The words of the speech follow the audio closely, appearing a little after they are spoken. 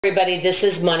Everybody, this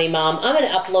is Money Mom. I'm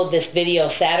going to upload this video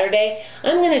Saturday.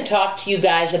 I'm going to talk to you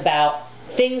guys about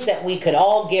things that we could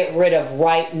all get rid of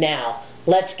right now.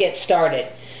 Let's get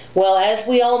started. Well, as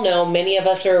we all know, many of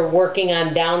us are working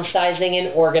on downsizing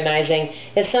and organizing.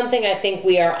 It's something I think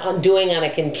we are doing on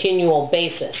a continual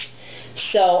basis.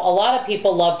 So a lot of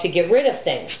people love to get rid of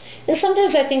things. And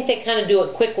sometimes I think they kind of do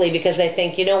it quickly because they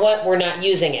think, you know what, we're not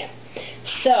using it.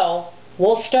 So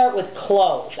we'll start with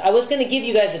clothes. I was going to give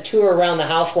you guys a tour around the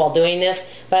house while doing this,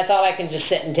 but I thought I can just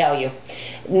sit and tell you.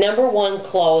 Number one,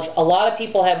 clothes. A lot of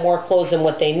people have more clothes than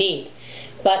what they need.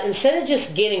 But instead of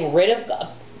just getting rid of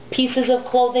pieces of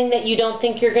clothing that you don't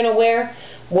think you're going to wear,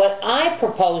 what I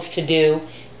propose to do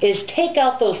is take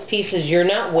out those pieces you're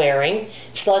not wearing.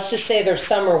 So let's just say they're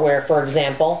summer wear, for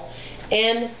example,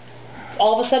 and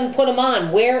all of a sudden put them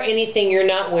on. Wear anything you're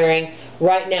not wearing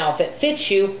right now. If it fits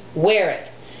you, wear it.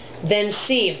 Then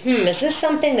see, is this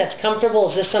something that's comfortable?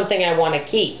 Is this something I want to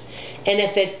keep? And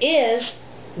if it is,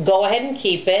 go ahead and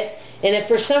keep it. And if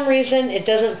for some reason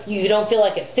you don't feel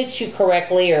like it fits you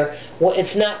correctly or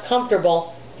it's not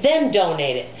comfortable, then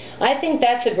donate it. I think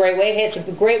that's a great way. Hey, it's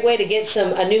a great way to get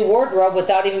a new wardrobe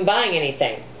without even buying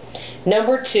anything.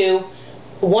 Number two,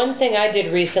 one thing I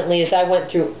did recently is I went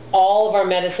through all of our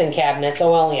medicine cabinets, I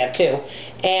only have two,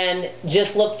 and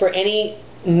just looked for any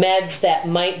meds that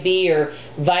might be, or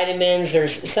vitamins, or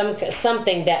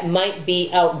something that might be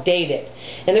outdated.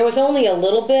 And there was only a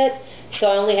little bit, so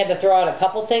I only had to throw out a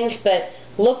couple things, but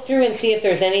look through and see if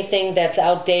there's anything that's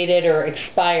outdated or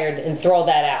expired and throw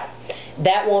that out.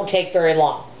 That won't take very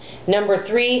long. Number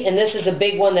three, and this is a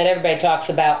big one that everybody talks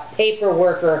about,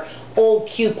 paperwork or old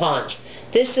coupons.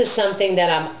 This is something that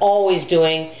I'm always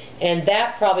doing, and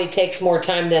that probably takes more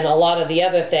time than a lot of the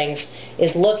other things,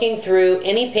 is looking through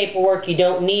any paperwork you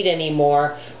don't need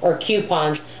anymore or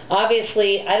coupons.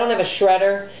 Obviously, I don't have a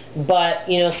shredder, but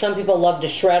you know, some people love to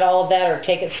shred all of that or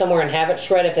take it somewhere and have it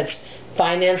shred if it's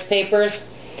finance papers.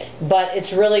 But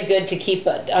it's really good to keep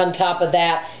on top of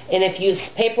that. And if you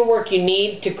paperwork you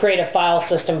need to create a file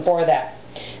system for that.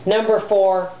 Number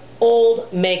four,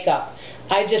 old makeup.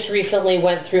 I just recently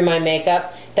went through my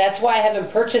makeup. That's why I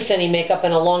haven't purchased any makeup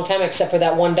in a long time, except for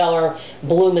that $1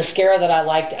 blue mascara that I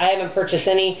liked. I haven't purchased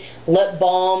any lip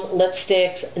balm,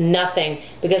 lipsticks, nothing,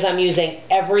 because I'm using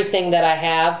everything that I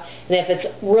have. And if it's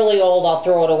really old, I'll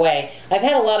throw it away. I've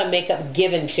had a lot of makeup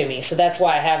given to me, so that's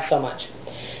why I have so much.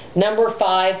 Number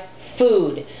five,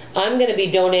 food. I'm going to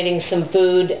be donating some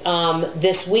food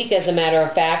this week, as a matter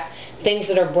of fact. Things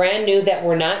that are brand new that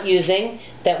we're not using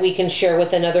that we can share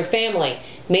with another family.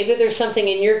 Maybe there's something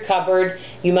in your cupboard.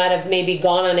 You might have maybe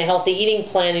gone on a healthy eating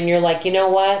plan and you're like, you know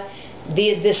what?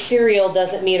 This cereal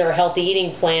doesn't meet our healthy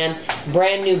eating plan.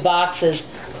 Brand new boxes.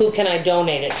 Who can I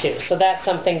donate it to? So that's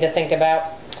something to think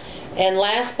about. And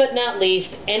last but not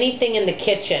least, anything in the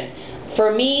kitchen.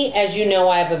 For me, as you know,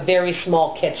 I have a very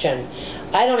small kitchen.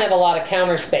 I don't have a lot of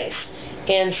counter space.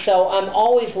 And so I'm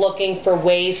always looking for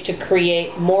ways to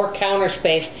create more counter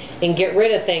space and get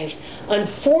rid of things.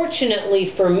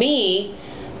 Unfortunately for me,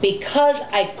 because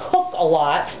I cook a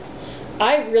lot,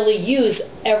 I really use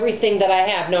everything that I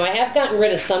have. Now, I have gotten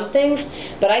rid of some things,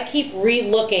 but I keep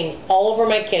re-looking all over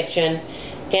my kitchen,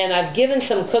 and I've given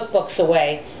some cookbooks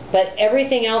away, but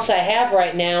everything else I have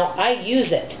right now, I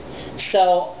use it.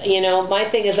 So, you know, my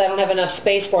thing is I don't have enough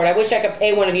space for it. I wish I could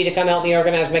pay one of you to come help me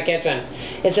organize my kitchen.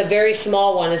 It's a very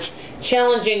small one. It's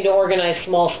challenging to organize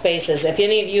small spaces. If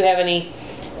any of you have any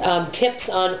tips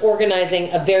on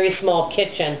organizing a very small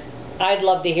kitchen, I'd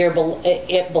love to hear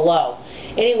it below.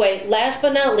 Anyway, last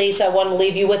but not least, I want to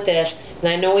leave you with this, and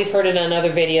I know we've heard it on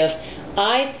other videos.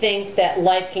 I think that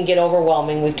life can get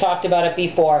overwhelming. We've talked about it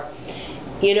before.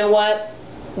 You know what?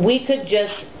 We could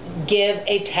just give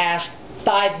a task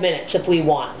 5 minutes if we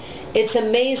want. It's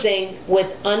amazing with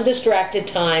undistracted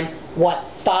time what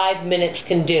 5 minutes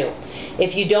can do.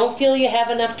 If you don't feel you have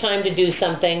enough time to do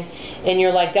something and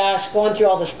you're like, gosh, going through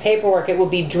all this paperwork, it would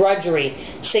be drudgery,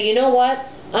 say, you know what?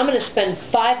 I'm going to spend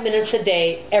 5 minutes a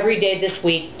day, every day this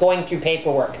week, going through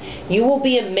paperwork. You will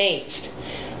be amazed.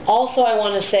 Also, I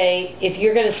want to say, if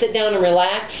you're going to sit down and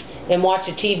relax and watch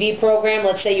a TV program,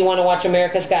 let's say you want to watch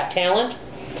America's Got Talent,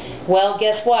 well,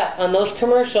 guess what? On those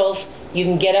commercials, you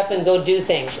can get up and go do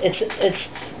things. It's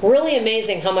really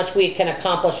amazing how much we can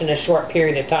accomplish in a short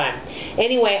period of time.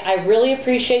 Anyway, I really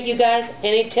appreciate you guys.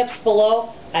 Any tips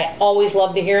below? I always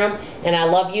love to hear them, and I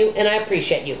love you, and I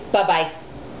appreciate you. Bye-bye.